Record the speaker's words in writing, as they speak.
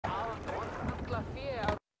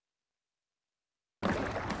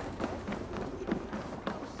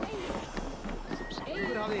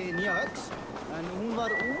hafði nýja öx, en hún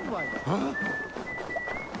var úrvæg.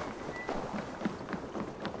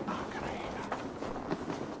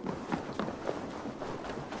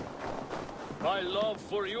 My love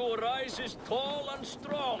for you rises tall and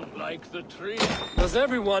strong, like the tree. Does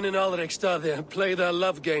everyone in Alrekstad play their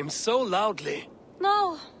love game so loudly?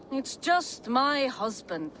 No, it's just my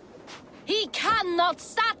husband. He cannot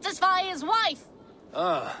satisfy his wife!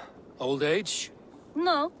 Ah, old age?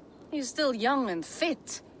 No, he's still young and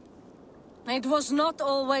fit. It was not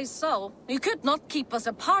always so. He could not keep us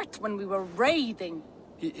apart when we were raiding.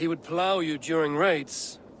 He would plow you during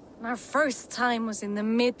raids. Our first time was in the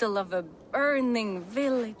middle of a burning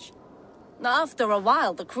village. After a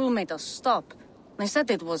while, the crew made us stop. They said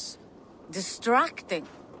it was distracting.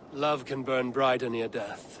 Love can burn brighter near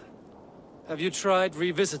death. Have you tried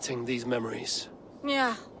revisiting these memories?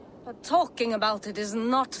 Yeah, but talking about it is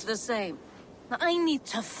not the same. I need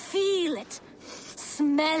to feel it,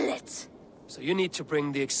 smell it. So you need to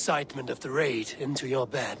bring the excitement of the raid into your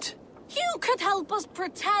bed. You could help us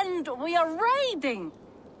pretend we are raiding.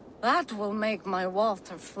 That will make my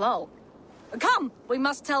water flow. Come, we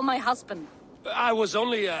must tell my husband. I was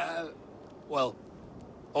only, well,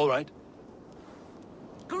 all right.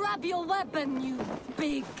 Grab your weapon, you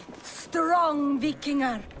big, strong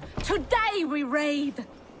Vikinger. Today we raid.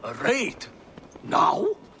 A raid? Now?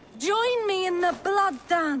 Join me in the blood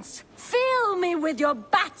dance. Fill me with your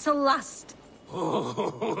battle lust.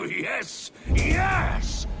 Oh, yes,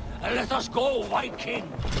 yes! Let us go, Viking.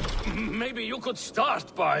 Maybe you could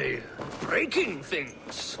start by breaking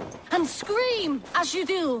things. And scream as you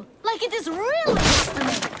do, like it is real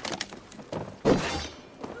destiny.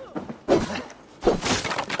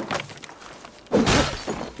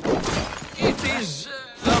 It is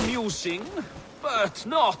amusing, but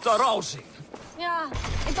not arousing. Yeah,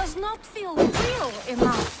 it does not feel real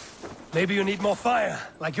enough. Maybe you need more fire,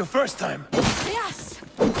 like your first time. Yes!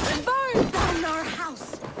 Burn down our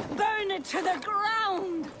house! Burn it to the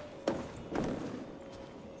ground!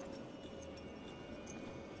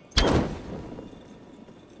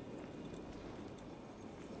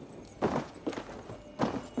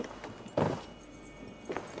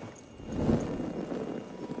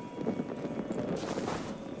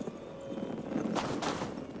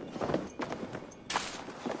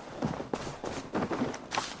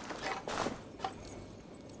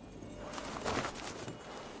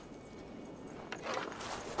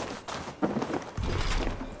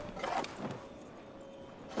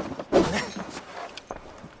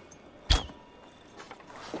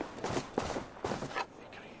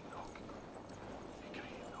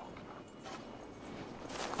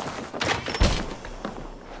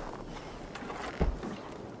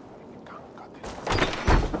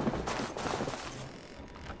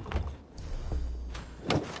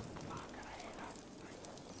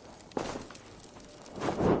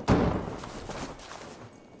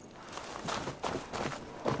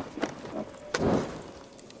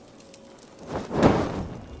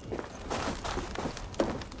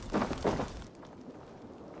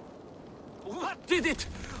 Did it!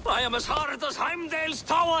 I am as hard as Heimdall's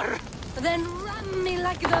tower! Then ram me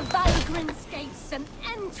like the Valgryn's gates and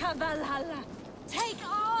enter Valhalla. Take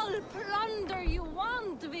all plunder you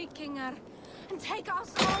want, Vikinger. And take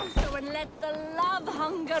us also and let the love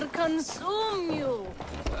hunger consume you.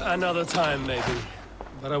 Another time, maybe.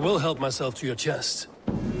 But I will help myself to your chest.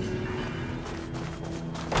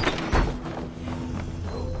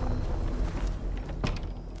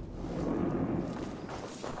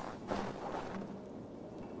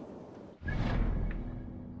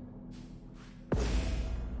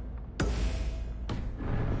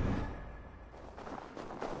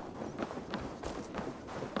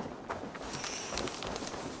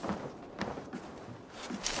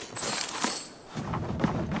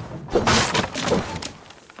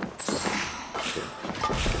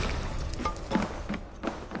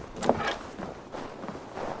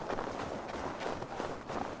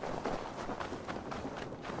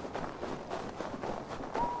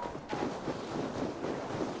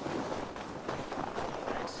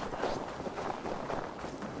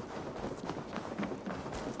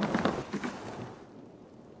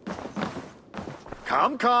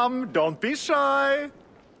 Come, come, don't be shy.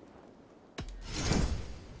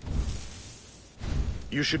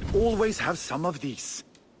 You should always have some of these.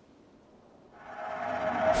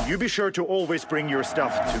 You be sure to always bring your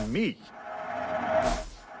stuff to me.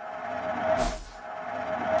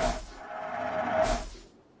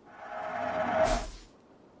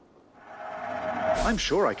 I'm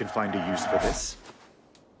sure I can find a use for this.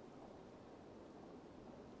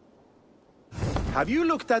 Have you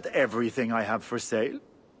looked at everything I have for sale?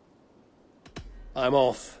 I'm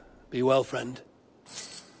off. Be well, friend.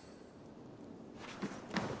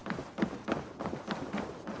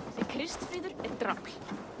 Því Kristfríður drafl.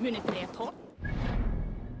 Munið drepa tón.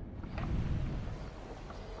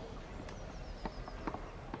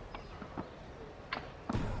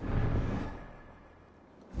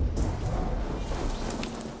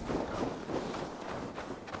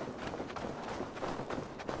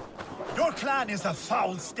 Your clan is a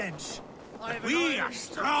foul stench. We are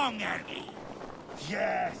strong, Ergi.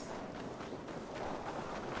 Yes.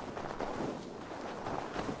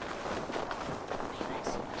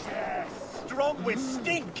 Yes. Strong with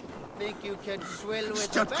stink. Think you can swill with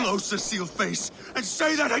Step the best? closer, Sealface, and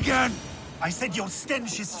say that again! I said your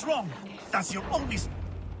stench is strong. That's your only...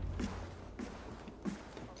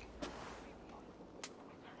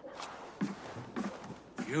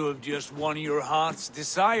 You have just won your heart's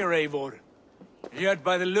desire, Eivor. Yet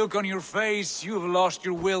by the look on your face, you have lost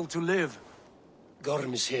your will to live.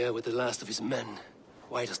 Gorm is here with the last of his men.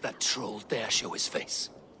 Why does that troll dare show his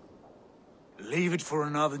face? Leave it for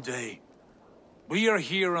another day. We are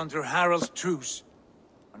here under Harald's truce,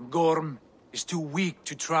 and Gorm is too weak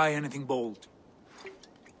to try anything bold.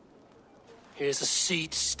 Here's a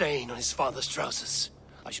seed stain on his father's trousers.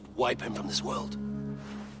 I should wipe him from this world.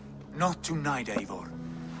 Not tonight, Eivor.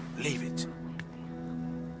 Leave it.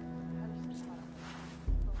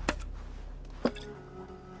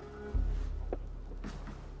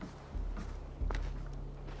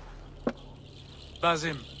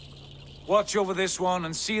 Basim, watch over this one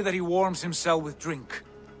and see that he warms himself with drink.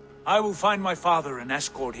 I will find my father and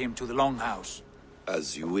escort him to the Longhouse.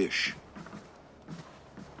 As you wish.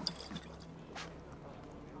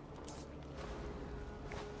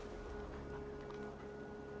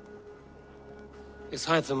 Is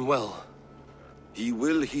Hytham well? He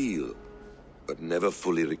will heal, but never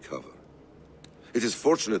fully recover. It is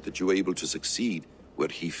fortunate that you were able to succeed where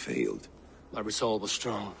he failed. My resolve was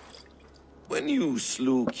strong. When you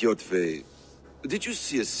slew Kjotve, did you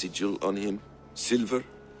see a sigil on him? Silver,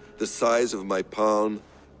 the size of my palm,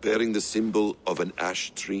 bearing the symbol of an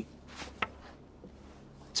ash tree?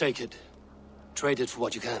 Take it. Trade it for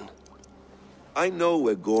what you can. I know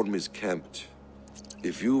where Gorm is camped.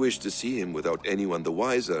 If you wish to see him without anyone the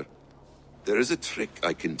wiser, there is a trick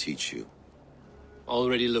I can teach you.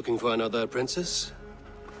 Already looking for another princess?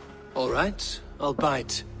 All right, I'll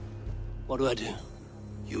bite. What do I do?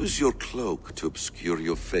 Use your cloak to obscure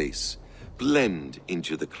your face. Blend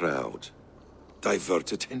into the crowd.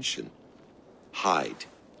 Divert attention. Hide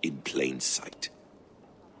in plain sight.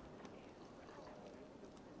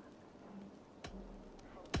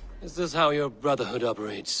 Is this how your brotherhood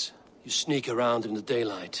operates? You sneak around in the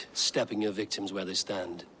daylight, stepping your victims where they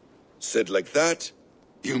stand. Said like that,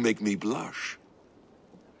 you make me blush.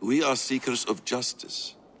 We are seekers of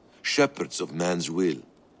justice, shepherds of man's will.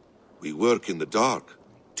 We work in the dark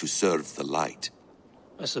to serve the light.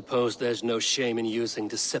 I suppose there's no shame in using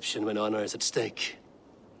deception when honor is at stake.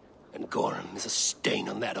 And Gorm is a stain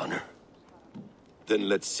on that honor. Then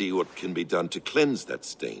let's see what can be done to cleanse that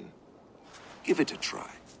stain. Give it a try.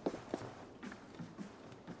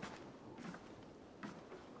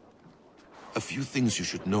 A few things you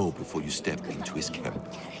should know before you step into his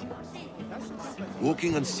camp.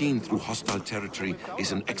 Walking unseen through hostile territory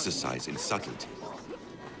is an exercise in subtlety.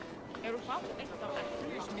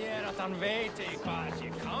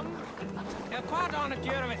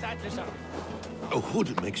 A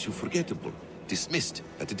hood makes you forgettable, dismissed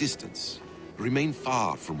at a distance. Remain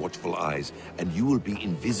far from watchful eyes, and you will be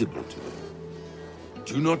invisible to them.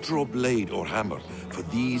 Do not draw blade or hammer, for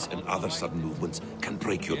these and other sudden movements can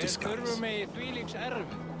break your disguise.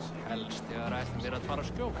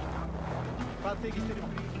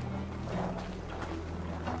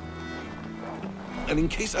 And in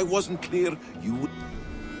case I wasn't clear, you would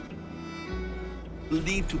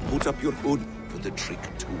need to put up your hood for the trick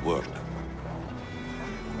to work.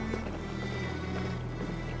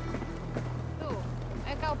 Þú,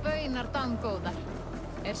 ekki á baunar dangóðar.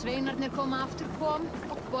 Sveinarnir koma aftur kom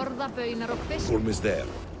og borða baunar og fisk. Gorm is there,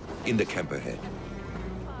 in the camp ahead.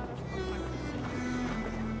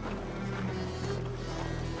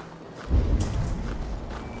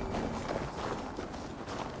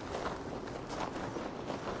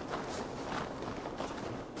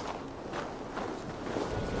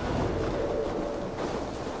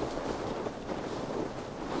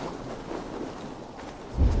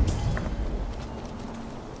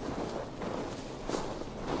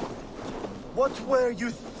 What were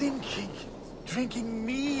you thinking? Drinking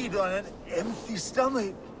mead on an empty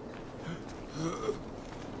stomach?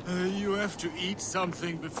 You have to eat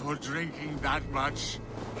something before drinking that much.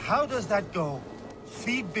 How does that go?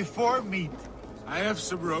 Feed before meat? I have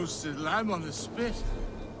some roasted lamb on the spit.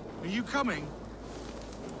 Are you coming?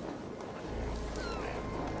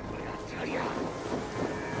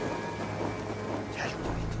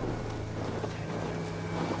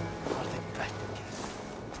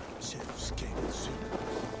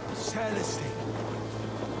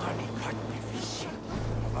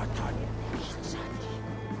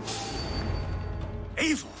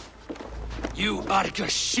 Evil! You Arga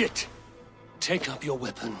shit! Take up your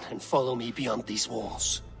weapon and follow me beyond these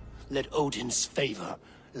walls. Let Odin's favor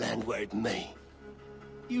land where it may.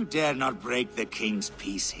 You dare not break the king's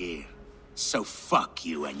peace here. So fuck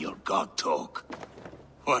you and your god talk.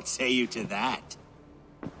 What say you to that?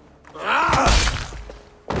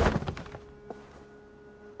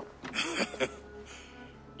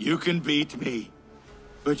 You can beat me,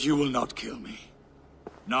 but you will not kill me.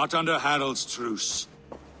 Not under Harald's truce.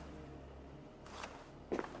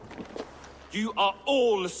 You are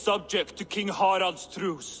all subject to King Harald's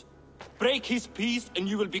truce. Break his peace and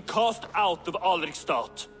you will be cast out of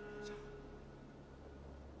Alrikstad.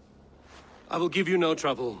 I will give you no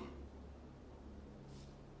trouble.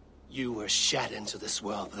 You were shat into this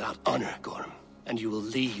world without honor, Gorm, and you will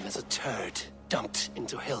leave as a turd dumped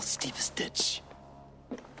into hell's deepest ditch.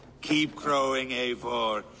 Keep crowing,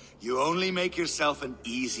 Eivor. You only make yourself an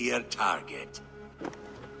easier target.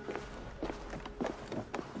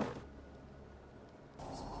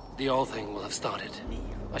 The All Thing will have started.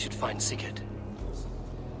 I should find Sigurd.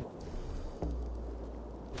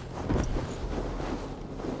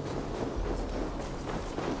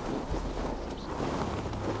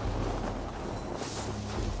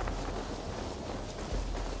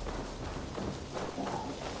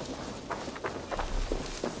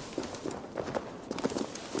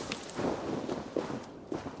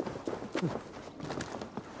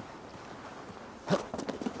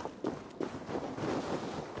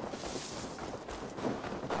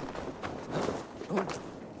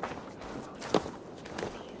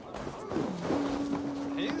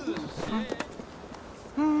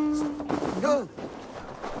 No!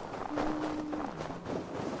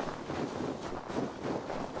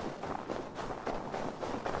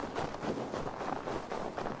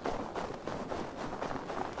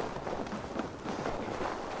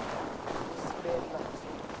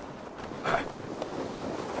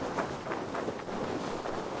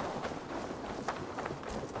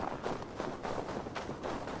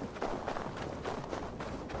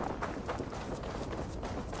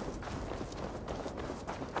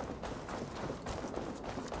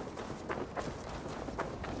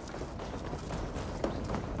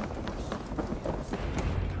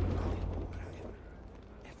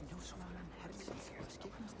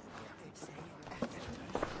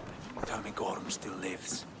 Tell me Gorm still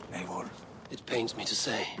lives, Eivor. It pains me to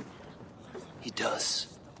say. He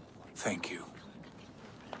does. Thank you.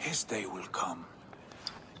 His day will come.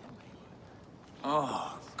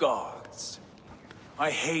 Oh, gods.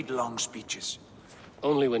 I hate long speeches.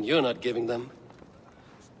 Only when you're not giving them.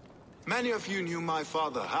 Many of you knew my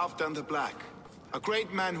father, Halfdan the Black. A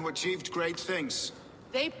great man who achieved great things.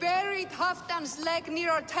 They buried Halfdan's leg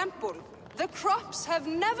near our temple. The crops have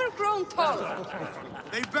never grown taller.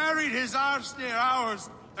 They buried his arse near ours,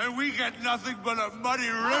 and we get nothing but a muddy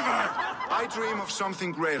river. I dream of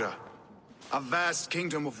something greater. A vast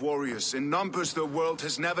kingdom of warriors in numbers the world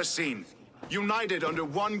has never seen. United under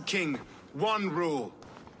one king, one rule.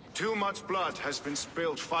 Too much blood has been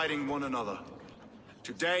spilled fighting one another.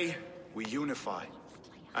 Today, we unify.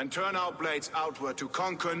 And turn our blades outward to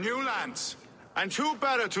conquer new lands. And who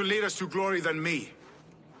better to lead us to glory than me?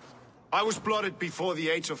 I was blooded before the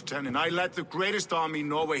age of 10, and I led the greatest army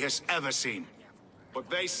Norway has ever seen. But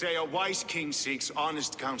they say a wise king seeks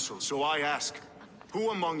honest counsel, so I ask, who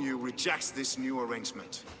among you rejects this new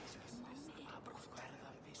arrangement?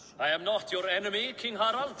 I am not your enemy, King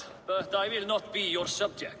Harald, but I will not be your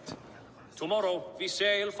subject. Tomorrow we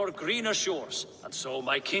sail for greener shores, and so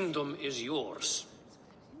my kingdom is yours.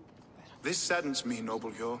 This saddens me,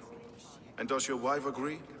 noble Hjor. And does your wife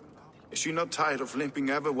agree? Is she not tired of limping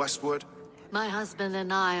ever westward? My husband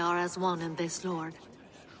and I are as one in this, Lord.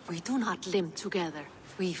 We do not limp together,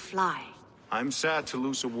 we fly. I'm sad to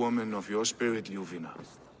lose a woman of your spirit, Ljuvina.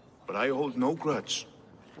 But I hold no grudge.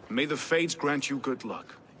 May the fates grant you good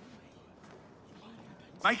luck.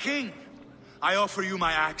 My king! I offer you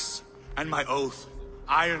my axe and my oath,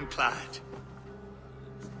 ironclad.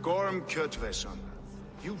 Gorm Kjotveson,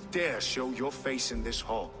 you dare show your face in this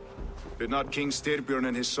hall. Did not King Styrbjörn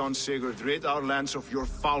and his son Sigurd rid our lands of your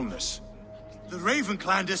foulness? The Raven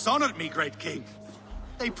clan dishonored me, great king.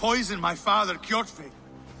 They poisoned my father, Kjotve.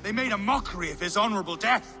 They made a mockery of his honorable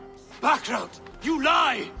death. Background! You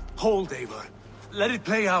lie! Hold, Eivor. let it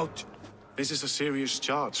play out. This is a serious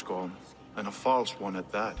charge, Gorm, and a false one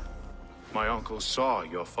at that. My uncle saw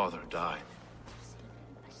your father die.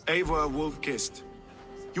 Eivor Wolf-Kissed,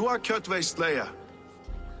 you are Kjotve's slayer.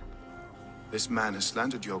 This man has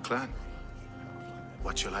slandered your clan.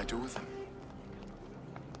 What shall I do with him?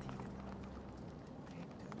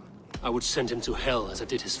 I would send him to hell as I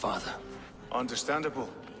did his father. Understandable.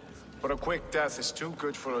 But a quick death is too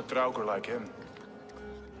good for a Draugr like him.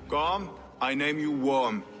 Gorm, I name you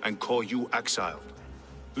Worm and call you exiled.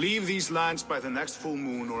 Leave these lands by the next full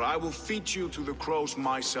moon, or I will feed you to the crows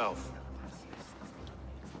myself.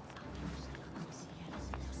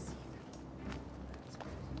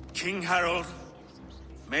 King Harald,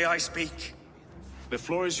 may I speak? The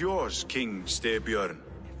floor is yours, King Styrbjörn.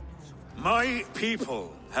 My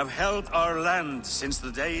people have held our land since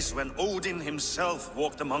the days when Odin himself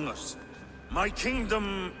walked among us. My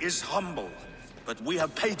kingdom is humble, but we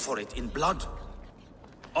have paid for it in blood.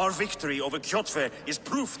 Our victory over Kjotve is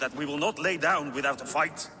proof that we will not lay down without a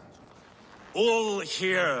fight. All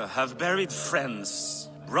here have buried friends,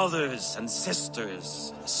 brothers and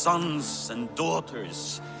sisters, sons and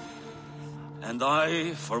daughters. And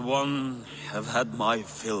I, for one, have had my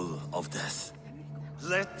fill of death.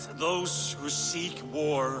 Let those who seek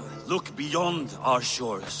war look beyond our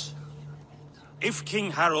shores. If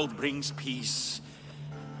King Harald brings peace,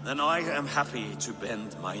 then I am happy to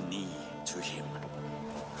bend my knee to him.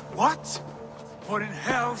 What? What in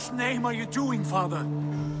hell's name are you doing, father?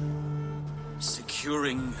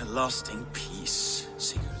 Securing a lasting peace,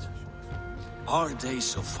 Sigurd. Our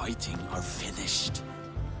days of fighting are finished.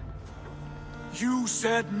 You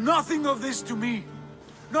said nothing of this to me.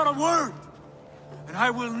 Not a word. And I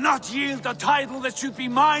will not yield a title that should be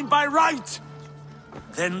mine by right.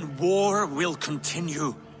 Then war will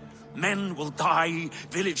continue. Men will die,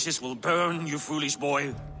 villages will burn, you foolish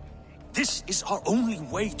boy. This is our only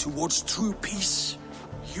way towards true peace.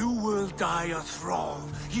 You will die a thrall.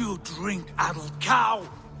 You drink-addled cow.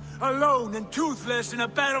 Alone and toothless in a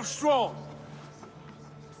bed of straw.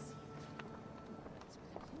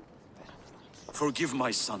 Forgive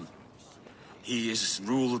my son. He is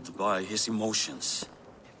ruled by his emotions.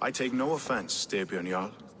 I take no offense, Styrbjörn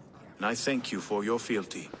Jarl, and I thank you for your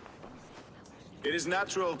fealty. It is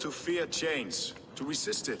natural to fear change, to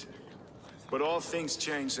resist it. But all things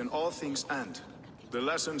change and all things end. The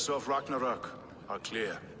lessons of Ragnarök are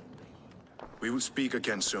clear. We will speak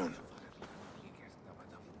again soon.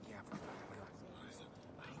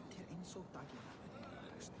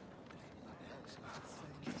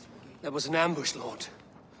 That was an ambush, Lord.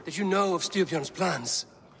 Did you know of Styrbjörn's plans?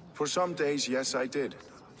 For some days, yes, I did.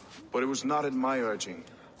 But it was not at my urging.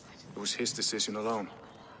 It was his decision alone.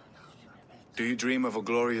 Do you dream of a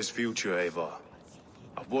glorious future, Eivor?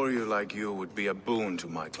 A warrior like you would be a boon to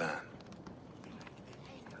my clan.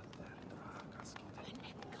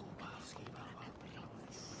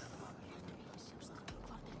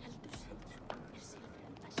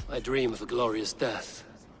 I dream of a glorious death,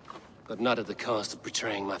 but not at the cost of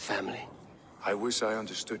betraying my family. I wish I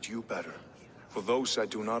understood you better. For those I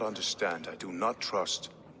do not understand, I do not trust,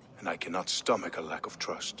 and I cannot stomach a lack of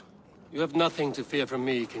trust. You have nothing to fear from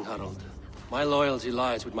me, King Harald. My loyalty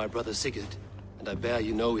lies with my brother Sigurd, and I bear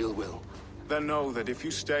you no ill will. Then know that if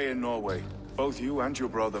you stay in Norway, both you and your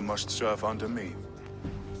brother must serve under me.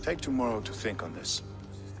 Take tomorrow to think on this.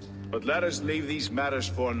 But let us leave these matters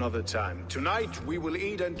for another time. Tonight, we will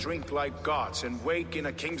eat and drink like gods and wake in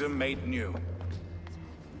a kingdom made new.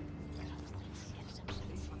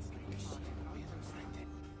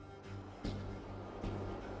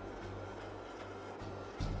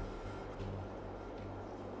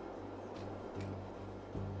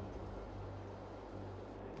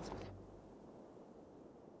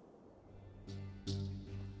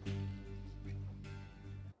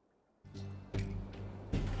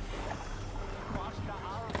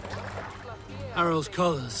 Harald's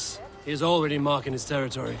colors. He is already marking his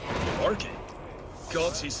territory. Marking?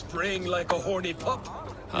 Gods, he's spraying like a horny pup.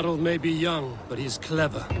 Harald may be young, but he's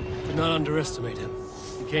clever. Do not underestimate him.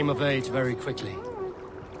 He came of age very quickly.